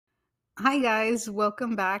Hi guys,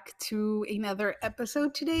 welcome back to another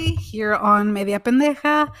episode today here on Media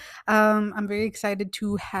Pendeja. I'm very excited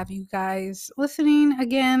to have you guys listening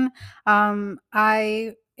again.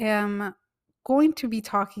 I am going to be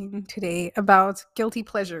talking today about guilty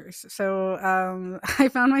pleasures. I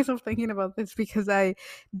found myself thinking about this because I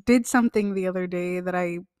did something the other day that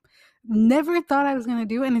I never thought I was going to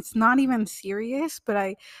do, and it's not even serious, but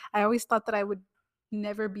I always thought that I would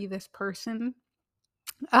never be this person,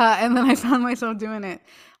 and then I found myself doing it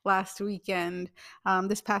last weekend,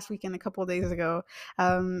 this past weekend, a couple of days ago.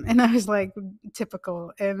 And I was like,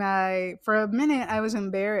 typical. And for a minute, I was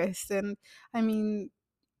embarrassed. And I mean,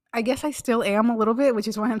 I guess I still am a little bit, which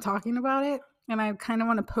is why I'm talking about it. And I kind of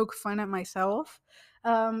want to poke fun at myself.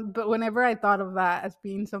 But whenever I thought of that as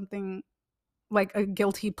being something like a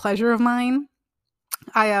guilty pleasure of mine,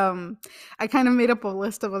 I kind of made up a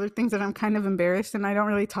list of other things that I'm kind of embarrassed and I don't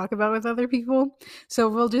really talk about with other people. So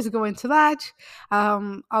we'll just go into that.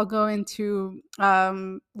 I'll go into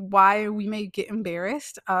why we may get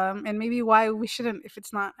embarrassed, and maybe why we shouldn't if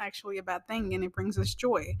it's not actually a bad thing and it brings us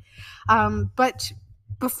joy. But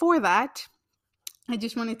before that, I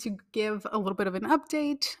just wanted to give a little bit of an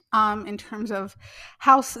update in terms of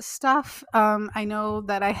house stuff. I know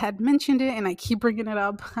that I had mentioned it and I keep bringing it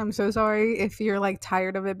up. I'm so sorry if you're like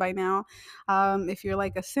tired of it by now. If you're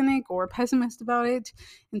like a cynic or a pessimist about it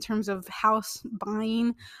in terms of house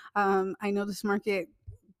buying, I know this market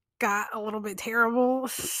got a little bit terrible.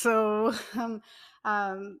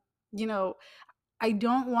 Um, you know, I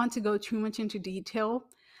don't want to go too much into detail,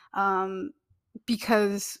 um,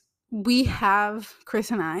 because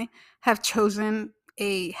Chris and I have chosen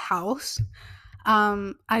a house.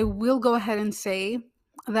 I will go ahead and say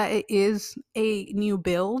that it is a new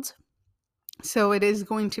build. So it is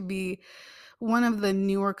going to be one of the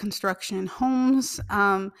newer construction homes,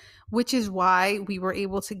 which is why we were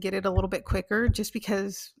able to get it a little bit quicker, just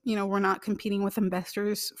because, we're not competing with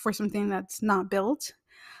investors for something that's not built.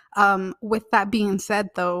 With that being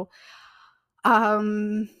said, though,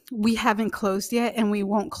 we haven't closed yet and we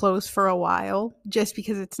won't close for a while just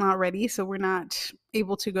because it's not ready. So we're not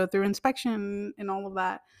able to go through inspection and all of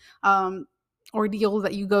that ordeal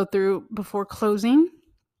that you go through before closing.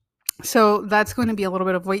 So that's going to be a little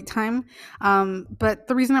bit of wait time. But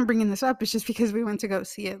the reason I'm bringing this up is just because we went to go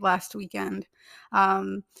see it last weekend.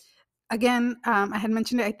 Um, I had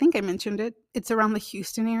mentioned it. I think I mentioned it. It's around the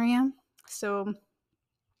Houston area. So,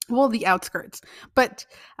 well, the outskirts. But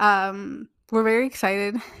we're very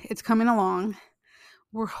excited. It's coming along.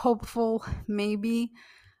 We're hopeful maybe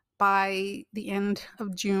by the end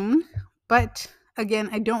of June. But again,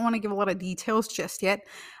 I don't want to give a lot of details just yet,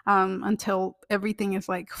 until everything is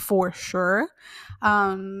like for sure.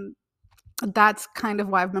 Um, that's kind of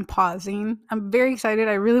why I've been pausing. I'm very excited.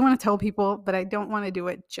 I really want to tell people, but I don't want to do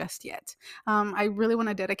it just yet. I really want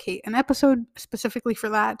to dedicate an episode specifically for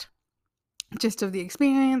that, just of the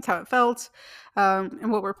experience, how it felt,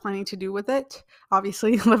 and what we're planning to do with it.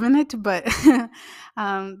 Obviously, live in it, but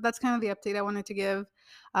that's kind of the update I wanted to give.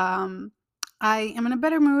 Um, I am in a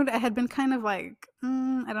better mood. I had been kind of like,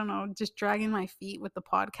 I don't know, just dragging my feet with the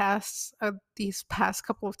podcasts of these past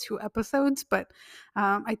couple of 2 episodes, but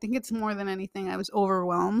I think it's more than anything, I was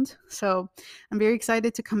overwhelmed. So I'm very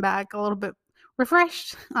excited to come back a little bit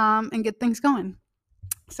refreshed, and get things going.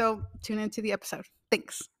 So tune into the episode.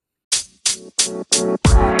 Thanks.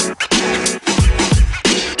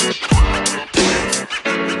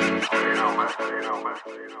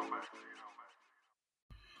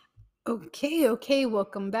 Okay,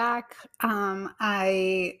 welcome back.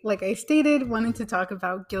 Like I stated, wanted to talk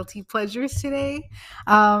about guilty pleasures today.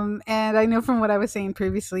 And I know from what I was saying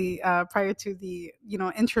previously, prior to the,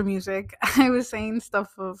 intro music, I was saying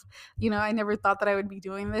stuff of, I never thought that I would be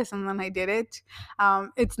doing this, and then I did it.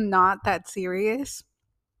 It's not that serious.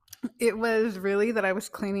 It was really that I was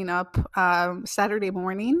cleaning up Saturday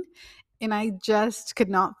morning, and I just could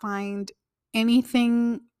not find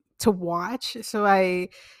anything to watch. So I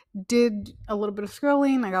did a little bit of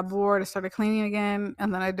scrolling. I got bored. I started cleaning again,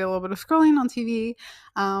 and then I did a little bit of scrolling on TV.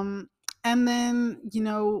 And then,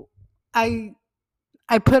 I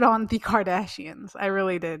I put on the Kardashians. I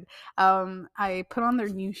really did. I put on their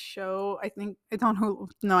new show. I think it's on Hulu.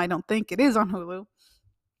 No, I don't think it is on Hulu.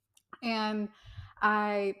 And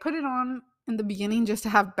I put it on in the beginning just to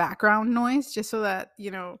have background noise, just so that,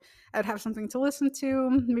 I'd have something to listen to,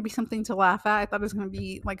 maybe something to laugh at. I thought it was going to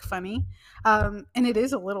be like funny. And it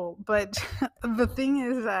is a little, but the thing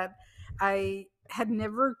is that I had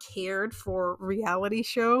never cared for reality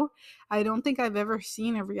show. I don't think I've ever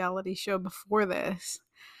seen a reality show before this.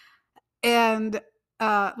 And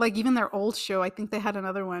like even their old show, I think they had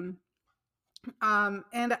another one.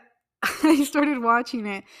 And I started watching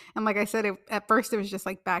it, and like I said, at first it was just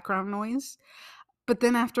like background noise, but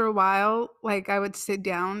then after a while, like I would sit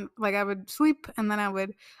down, like I would sleep, and then I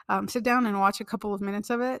would sit down and watch a couple of minutes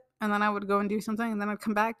of it, and then I would go and do something, and then I'd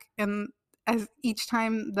come back. And as each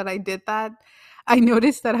time that I did that, I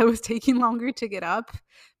noticed that I was taking longer to get up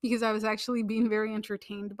because I was actually being very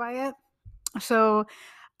entertained by it. So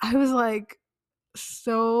I was like,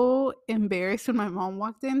 so embarrassed when my mom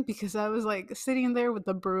walked in because I was like sitting there with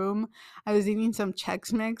the broom. I was eating some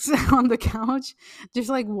Chex Mix on the couch, just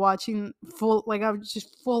like watching full, like I was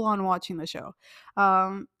just full on watching the show.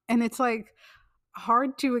 And it's like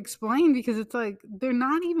hard to explain because it's like they're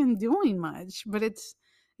not even doing much, but it's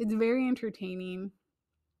very entertaining.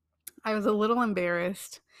 I was a little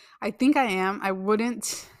embarrassed. I think I am. I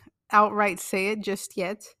wouldn't outright say it just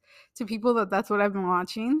yet to people that that's what I've been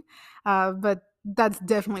watching, but that's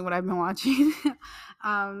definitely what I've been watching.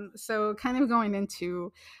 So, kind of going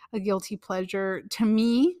into a guilty pleasure to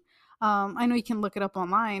me. I know you can look it up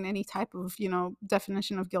online, any type of,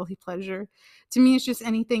 definition of guilty pleasure. To me, it's just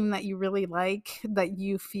anything that you really like that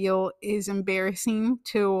you feel is embarrassing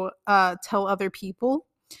to tell other people.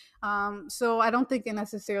 So I don't think it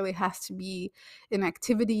necessarily has to be an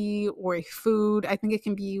activity or a food. I think it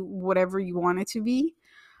can be whatever you want it to be.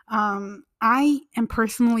 I am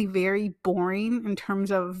personally very boring in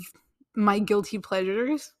terms of my guilty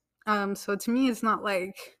pleasures. So to me, it's not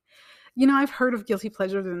like, I've heard of guilty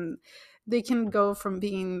pleasures and they can go from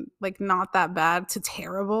being like not that bad to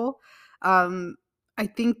terrible. I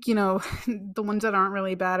think, the ones that aren't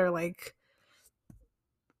really bad are like,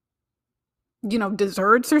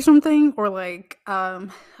 desserts or something, or like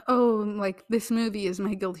oh, like this movie is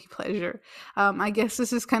my guilty pleasure. I guess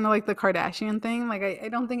this is kind of like the Kardashian thing. Like I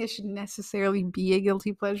don't think it should necessarily be a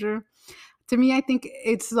guilty pleasure. To me, I think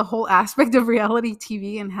it's the whole aspect of reality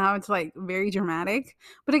TV and how it's like very dramatic.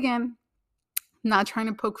 But again, not trying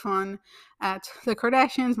to poke fun at the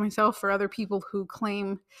Kardashians, myself, or other people who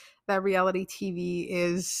claim that reality TV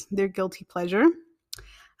is their guilty pleasure.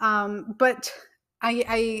 But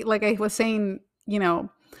I like I was saying,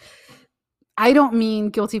 I don't mean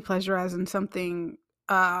guilty pleasure as in something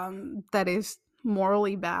that is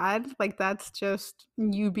morally bad. Like that's just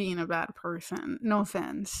you being a bad person. No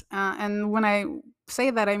offense. And when I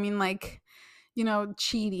say that, I mean like,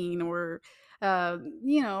 cheating or uh,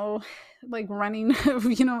 you know, like running,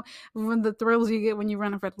 when the thrills you get when you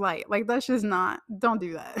run a red light. Like that's just not. Don't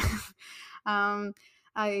do that. um,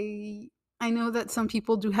 I I know that some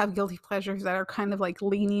people do have guilty pleasures that are kind of like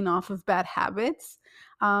leaning off of bad habits.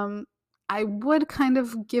 Um, I would kind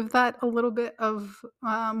of give that a little bit of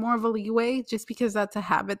more of a leeway just because that's a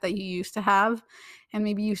habit that you used to have. And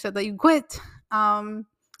maybe you said that you quit. And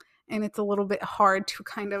it's a little bit hard to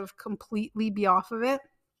kind of completely be off of it.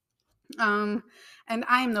 Um, and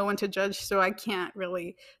I'm no one to judge, so I can't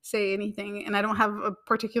really say anything. And I don't have a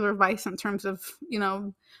particular vice in terms of,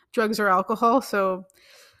 drugs or alcohol. So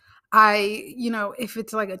if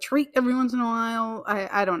it's like a treat every once in a while,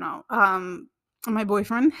 I don't know. My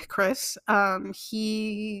boyfriend, Chris,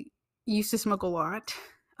 he used to smoke a lot.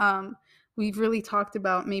 We've really talked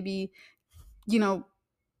about maybe, you know,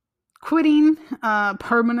 quitting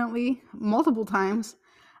permanently multiple times.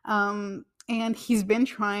 And he's been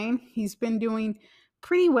trying, he's been doing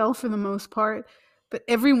pretty well for the most part, but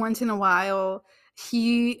every once in a while,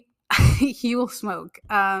 he he will smoke.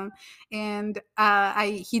 And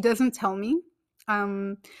he doesn't tell me.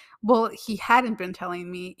 Um, well, he hadn't been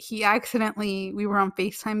telling me. We were on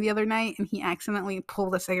FaceTime the other night and he accidentally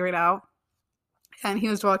pulled a cigarette out and he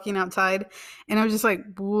was walking outside and I was just like,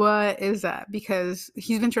 what is that? Because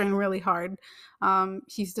he's been trying really hard.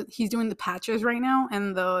 He's doing the patches right now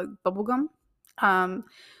and the bubble gum,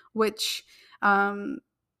 which um,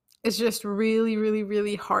 is just really, really,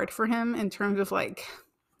 really hard for him in terms of like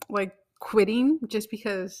quitting, just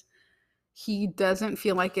because he doesn't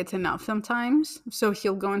feel like it's enough sometimes. So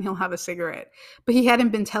he'll go and he'll have a cigarette. But he hadn't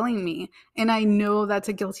been telling me. And I know that's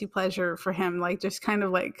a guilty pleasure for him, like just kind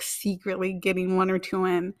of like secretly getting one or two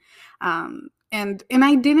in. And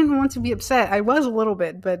I didn't want to be upset. I was a little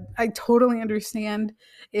bit, but I totally understand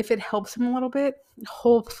if it helps him a little bit.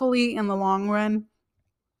 Hopefully in the long run,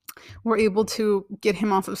 we're able to get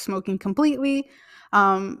him off of smoking completely.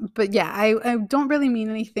 But yeah, I don't really mean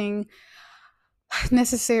anything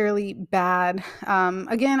necessarily bad.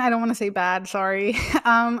 Again, I don't want to say bad, sorry.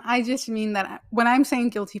 I just mean that when I'm saying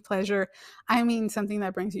guilty pleasure, I mean something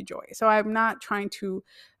that brings you joy. So I'm not trying to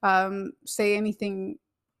say anything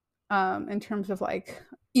in terms of like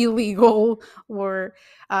illegal or,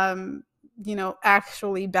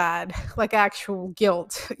 actually bad, like actual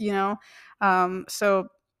guilt. So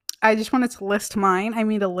I just wanted to list mine. I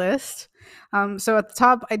made a list. So at the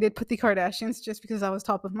top, I did put the Kardashians just because I was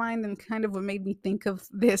top of mind and kind of what made me think of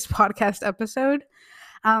this podcast episode.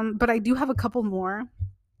 But I do have a couple more.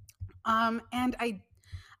 And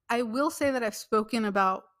I will say that I've spoken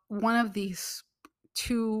about one of these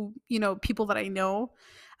two, people that I know.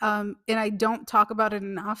 And I don't talk about it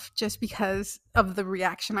enough just because of the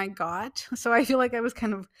reaction I got. So I feel like I was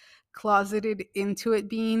kind of closeted into it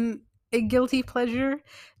being a guilty pleasure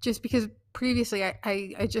just because previously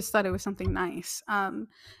I just thought it was something nice.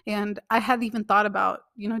 And I had even thought about,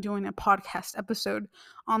 doing a podcast episode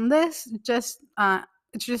on this.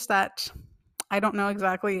 It's just that I don't know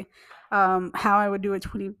exactly how I would do a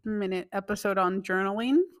 20-minute episode on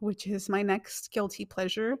journaling, which is my next guilty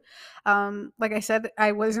pleasure. Like I said,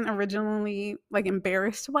 I wasn't originally like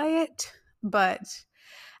embarrassed by it, but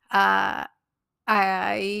uh,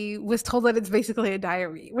 I was told that it's basically a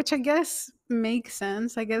diary, which I guess makes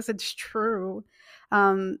sense. I guess it's true.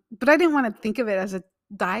 But I didn't want to think of it as a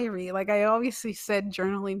diary. Like I obviously said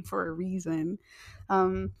journaling for a reason.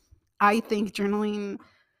 Um, I think journaling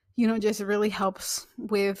just really helps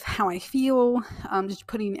with how I feel, just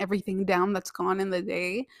putting everything down that's gone in the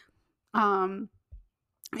day. Um,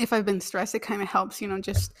 if I've been stressed, it kind of helps,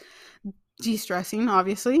 just de-stressing,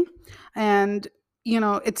 obviously. And,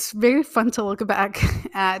 it's very fun to look back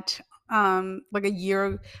at like a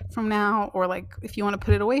year from now, or like if you want to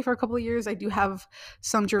put it away for a couple of years. I do have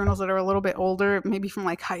some journals that are a little bit older, maybe from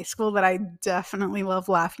like high school, that I definitely love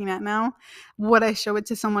laughing at now. Would I show it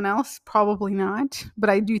to someone else? Probably not,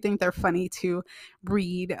 but I do think they're funny to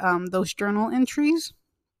read those journal entries.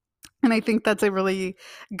 And I think that's a really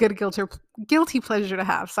good guilty pleasure to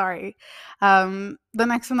have. Sorry. The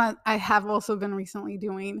next one that I have also been recently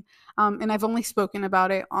doing, and I've only spoken about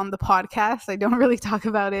it on the podcast. I don't really talk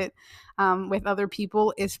about it with other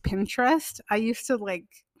people, is Pinterest. I used to like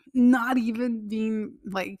not even being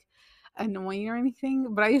like annoying or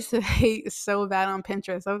anything, but I used to hate so bad on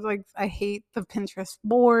Pinterest. I was like, I hate the Pinterest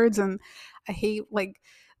boards, and I hate like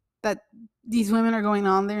that these women are going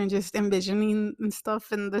on there and just envisioning and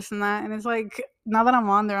stuff and this and that. And it's like, now that I'm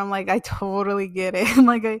on there, I'm like, I totally get it.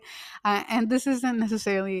 Like and this isn't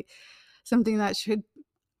necessarily something that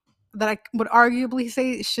I would arguably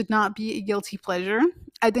say should not be a guilty pleasure.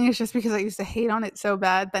 I think it's just because I used to hate on it so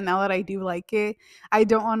bad that now that I do like it, I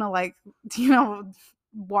don't want to like, you know,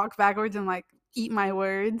 walk backwards and like eat my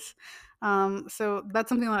words. So that's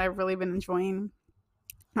something that I've really been enjoying.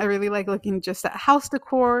 I really like looking just at house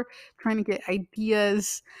decor, trying to get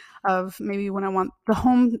ideas of maybe when I want the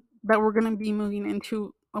home that we're going to be moving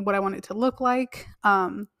into, what I want it to look like.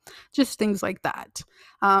 Just things like that.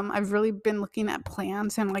 I've really been looking at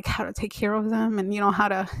plants and like how to take care of them, and how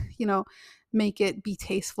to, make it be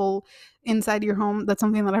tasteful inside your home. That's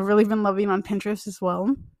something that I've really been loving on Pinterest as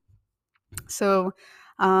well. So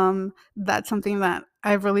that's something that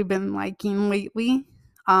I've really been liking lately.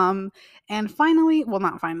 And finally, well,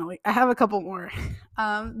 not finally, I have a couple more.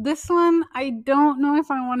 This one, I don't know if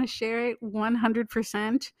I want to share it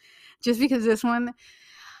 100%, just because this one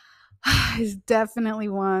is definitely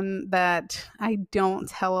one that I don't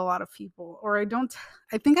tell a lot of people, or I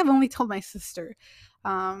think I've only told my sister.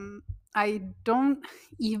 I don't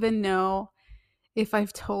even know if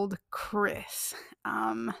I've told Chris.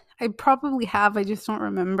 I probably have, I just don't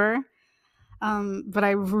remember. But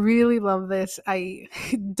I really love this. I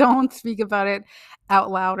don't speak about it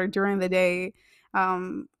out loud or during the day.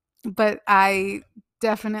 But I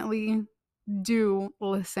definitely do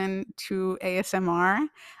listen to ASMR.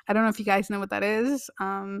 I don't know if you guys know what that is.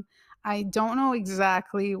 I don't know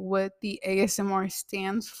exactly what the ASMR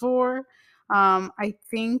stands for. I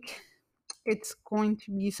think it's going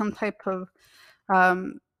to be some type of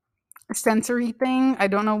um, sensory thing. I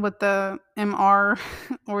don't know what the MR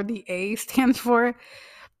or the A stands for,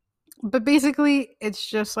 but basically it's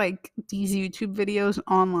just like these YouTube videos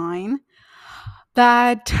online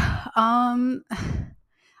that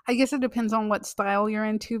I guess it depends on what style you're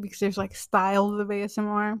into, because there's like styles of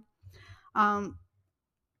ASMR. Um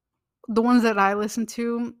the ones that I listen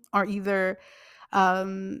to are either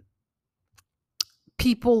um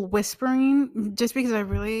people whispering, just because I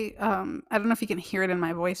really I don't know if you can hear it in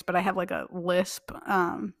my voice, but I have like a lisp.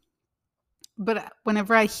 But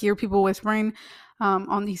whenever I hear people whispering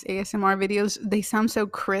on these ASMR videos, they sound so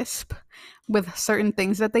crisp with certain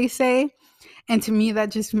things that they say. And to me, that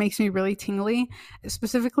just makes me really tingly,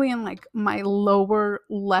 specifically in like my lower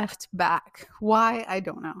left back. Why? I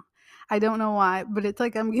don't know. I don't know why, but it's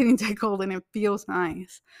like I'm getting tickled and it feels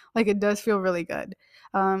nice. Like it does feel really good.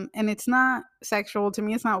 And it's not sexual to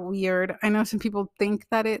me. It's not weird. I know some people think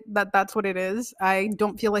that's what it is. I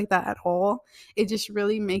don't feel like that at all. It just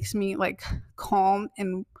really makes me like calm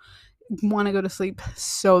and want to go to sleep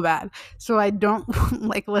so bad. So I don't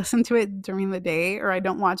like listen to it during the day, or I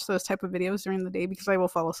don't watch those type of videos during the day because I will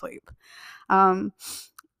fall asleep. Um,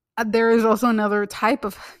 there is also another type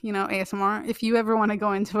of, ASMR. If you ever want to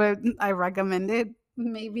go into it, I recommend it.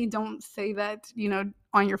 Maybe don't say that,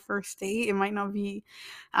 on your first date. It might not be,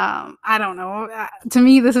 I don't know. To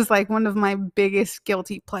me, this is like one of my biggest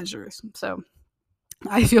guilty pleasures. So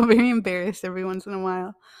I feel very embarrassed every once in a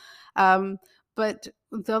while. Um, but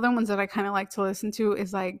the other ones that I kind of like to listen to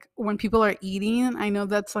is like when people are eating. I know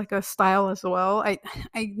that's like a style as well. I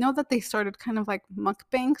know that they started kind of like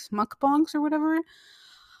mukbangs or whatever.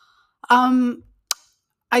 Um,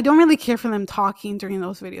 I don't really care for them talking during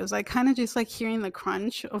those videos. I kind of just like hearing the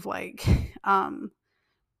crunch of like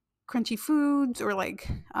crunchy foods, or like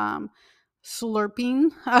slurping.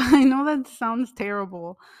 I know that sounds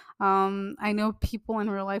terrible. I know people in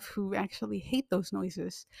real life who actually hate those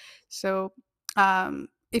noises. So,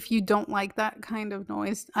 if you don't like that kind of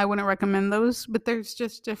noise, I wouldn't recommend those. But there's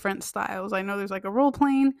just different styles. I know there's like a role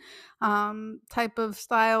playing type of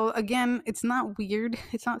style. Again, it's not weird,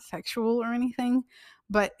 it's not sexual or anything,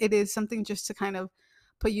 but it is something just to kind of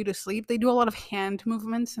put you to sleep. They do a lot of hand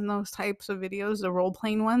movements in those types of videos, the role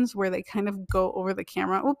playing ones where they kind of go over the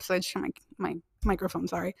camera. Oops, I just shut my microphone,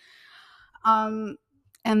 sorry. Um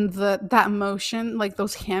and that motion, like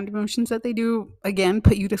those hand motions that they do, again,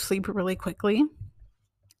 put you to sleep really quickly.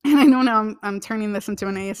 And I know now I'm turning this into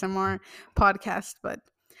an ASMR podcast, but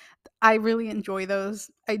I really enjoy those.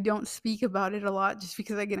 I don't speak about it a lot just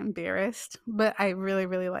because I get embarrassed, but I really,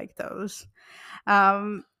 really like those.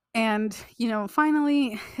 Um, and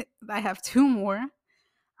finally, I have two more.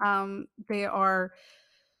 They are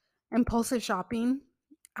impulsive shopping.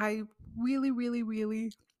 I really, really,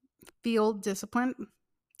 really feel disciplined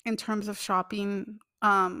in terms of shopping.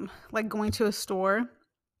 Like going to a store,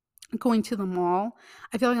 going to the mall.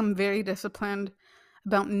 I feel like I'm very disciplined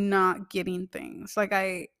about not getting things. Like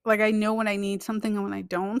I know when I need something and when I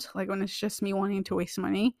don't, like when it's just me wanting to waste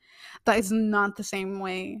money. That is not the same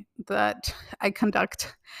way that I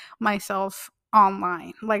conduct myself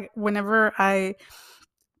online. Like whenever I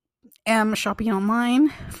am shopping online,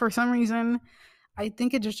 for some reason, I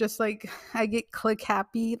think it is just like I get click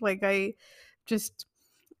happy. Like I just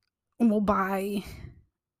will buy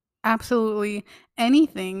absolutely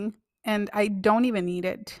anything and I don't even need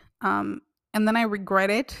it. And then I regret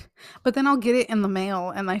it, but then I'll get it in the mail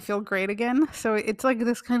and I feel great again. So it's like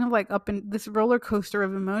this kind of like up in this roller coaster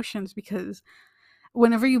of emotions, because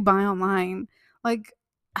whenever you buy online, like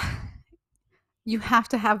you have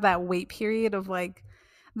to have that wait period of like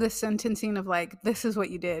the sentencing of like, this is what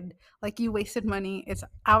you did. Like you wasted money. It's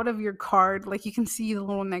out of your card. Like you can see the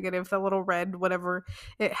little negative, the little red, whatever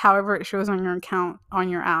it, however it shows on your account on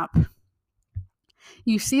your app.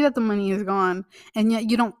 You see that the money is gone, and yet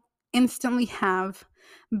you don't instantly have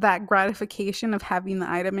that gratification of having the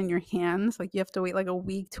item in your hands. Like you have to wait like a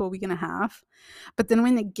week to a week and a half. But then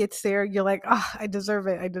when it gets there, you're like, oh, I deserve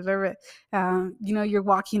it. I deserve it. You're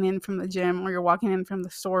walking in from the gym or you're walking in from the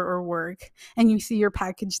store or work, and you see your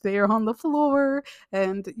package there on the floor,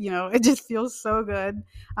 and it just feels so good.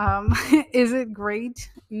 Is it great?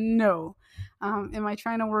 No. Am I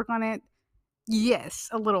trying to work on it? Yes,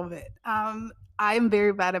 a little bit. I'm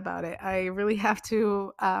very bad about it. I really have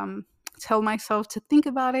to tell myself to think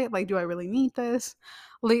about it. Like, do I really need this?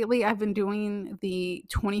 Lately, I've been doing the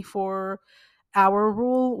 24-hour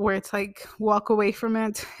rule where it's like walk away from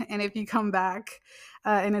it. And if you come back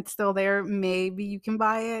and it's still there, maybe you can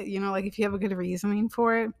buy it. Like if you have a good reasoning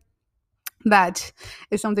for it. That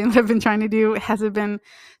is something that I've been trying to do. Has it been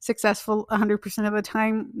successful 100% of the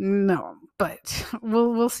time? No, but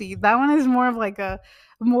we'll see. That one is more of like a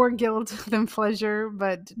more guilt than pleasure,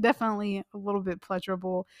 but definitely a little bit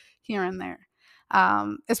pleasurable here and there.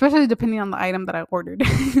 Especially depending on the item that I ordered.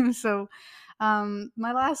 So,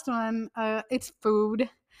 my last one, it's food.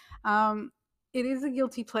 Um, it is a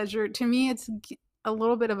guilty pleasure. To me, it's a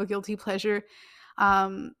little bit of a guilty pleasure.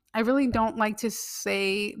 I really don't like to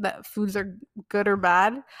say that foods are good or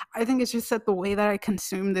bad. I think it's just that the way that I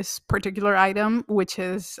consume this particular item, which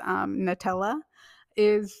is Nutella,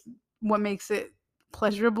 is what makes it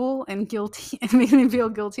pleasurable and guilty and makes me feel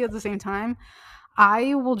guilty at the same time.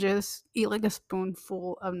 I will just eat like a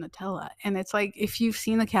spoonful of Nutella. And it's like, if you've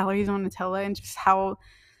seen the calories on Nutella and just how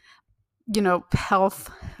health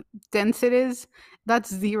dense it is,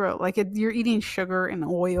 that's zero. Like you're eating sugar and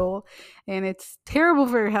oil, and it's terrible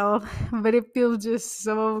for your health, but it feels just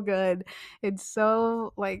so good. It's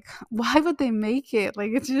so like, why would they make it?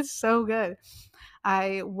 Like, it's just so good.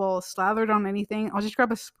 I will slather it on anything. I'll just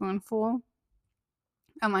grab a spoonful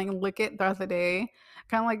and like lick it throughout the day,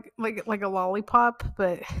 kind of like a lollipop.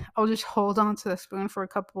 But I'll just hold on to the spoon for a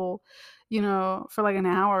couple, for like an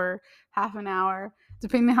hour, half an hour,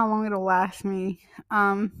 depending on how long it'll last me.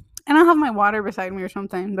 And I'll have my water beside me or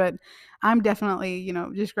something, but I'm definitely,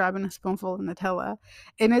 just grabbing a spoonful of Nutella,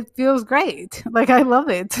 and it feels great. Like, I love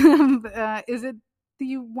it. Is it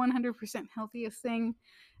the 100% healthiest thing?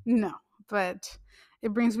 No, but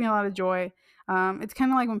it brings me a lot of joy. It's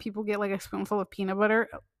kind of like when people get like a spoonful of peanut butter.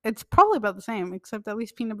 It's probably about the same, except at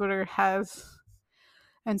least peanut butter has,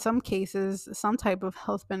 in some cases, some type of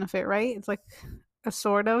health benefit, right? It's like a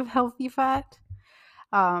sort of healthy fat.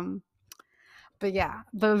 Um, but yeah,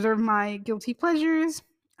 those are my guilty pleasures.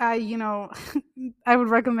 I would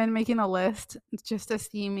recommend making a list just to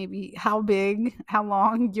see maybe how big, how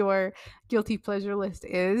long your guilty pleasure list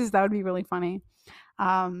is. That would be really funny.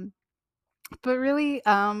 Um, but really,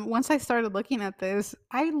 once I started looking at this,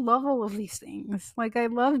 I love all of these things. Like, I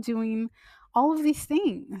love doing all of these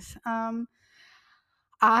things.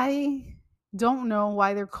 I don't know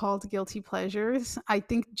why they're called guilty pleasures. I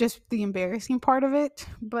think just the embarrassing part of it.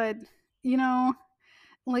 But, you know,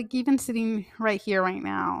 like, even sitting right here, right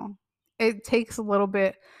now, it takes a little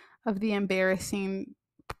bit of the embarrassing,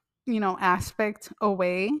 aspect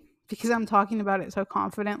away, because I'm talking about it so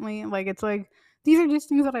confidently. Like, it's like, these are just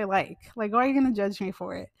things that I like. Like, why are you gonna judge me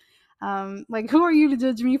for it? Like, who are you to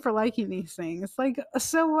judge me for liking these things? Like,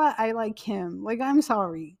 so what? I like him. Like, I'm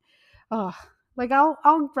sorry. Oh, like,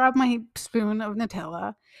 I'll grab my spoon of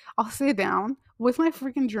Nutella. I'll sit down with my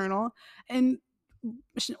freaking journal and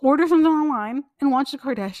order something online and watch the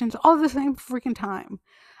Kardashians all at the same freaking time.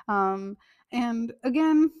 Um, and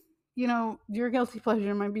again, your guilty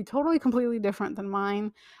pleasure might be totally completely different than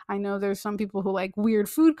mine. I know there's some people who like weird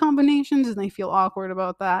food combinations and they feel awkward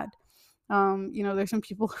about that. There's some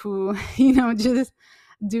people who, just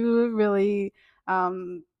do really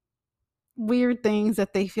weird things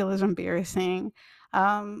that they feel is embarrassing.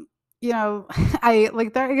 Um, I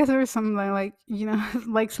like that. I guess there was some that like,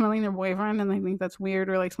 like smelling their boyfriend and they think that's weird,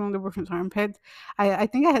 or like smelling their boyfriend's armpits. I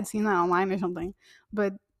think I had seen that online or something.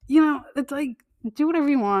 But it's like, do whatever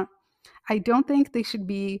you want. I don't think they should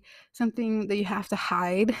be something that you have to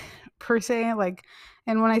hide per se. Like,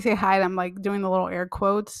 and when I say hide, I'm like doing the little air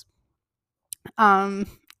quotes. Um,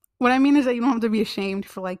 what I mean is that you don't have to be ashamed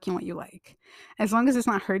for liking what you like, as long as it's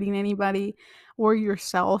not hurting anybody or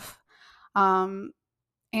yourself. Um,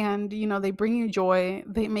 and they bring you joy.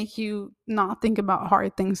 They make you not think about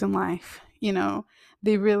hard things in life.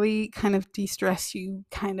 They really kind of de-stress you,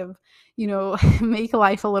 kind of, make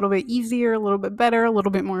life a little bit easier, a little bit better, a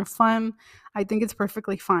little bit more fun. I think it's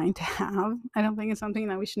perfectly fine to have. I don't think it's something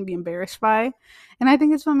that we shouldn't be embarrassed by. And I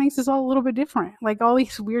think it's what makes us all a little bit different. Like, all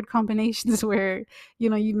these weird combinations where,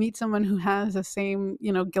 you meet someone who has the same,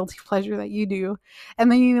 guilty pleasure that you do,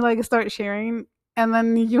 and then you like start sharing, and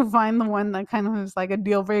then you find the one that kind of is like a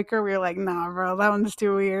deal breaker where you're like, nah, bro, that one's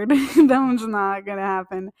too weird. That one's not gonna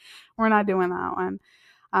happen. We're not doing that one.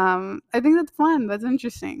 I think that's fun. That's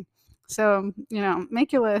interesting. So,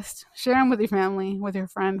 make your list, share them with your family, with your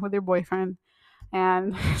friend, with your boyfriend,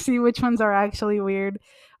 and see which ones are actually weird,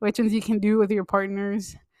 which ones you can do with your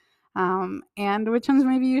partners, and which ones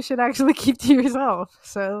maybe you should actually keep to yourself.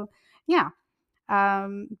 So, yeah.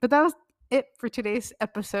 But that was it for today's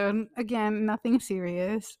episode. Again, nothing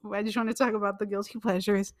serious. I just want to talk about the guilty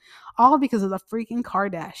pleasures, all because of the freaking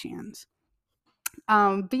Kardashians.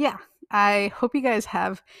 But yeah, I hope you guys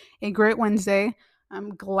have a great Wednesday.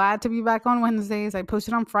 I'm glad to be back on Wednesdays. I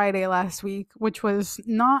posted on Friday last week, which was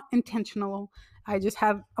not intentional. I just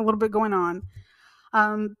had a little bit going on.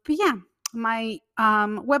 But yeah, my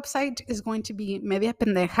website is going to be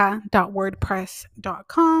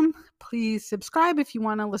mediapendeja.wordpress.com. Please subscribe if you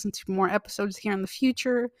want to listen to more episodes here in the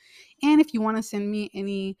future. And if you want to send me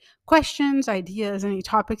any questions, ideas, any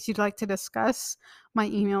topics you'd like to discuss, my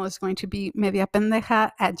email is going to be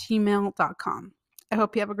mediapendeja@gmail.com. I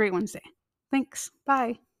hope you have a great Wednesday. Thanks.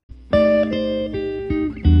 Bye.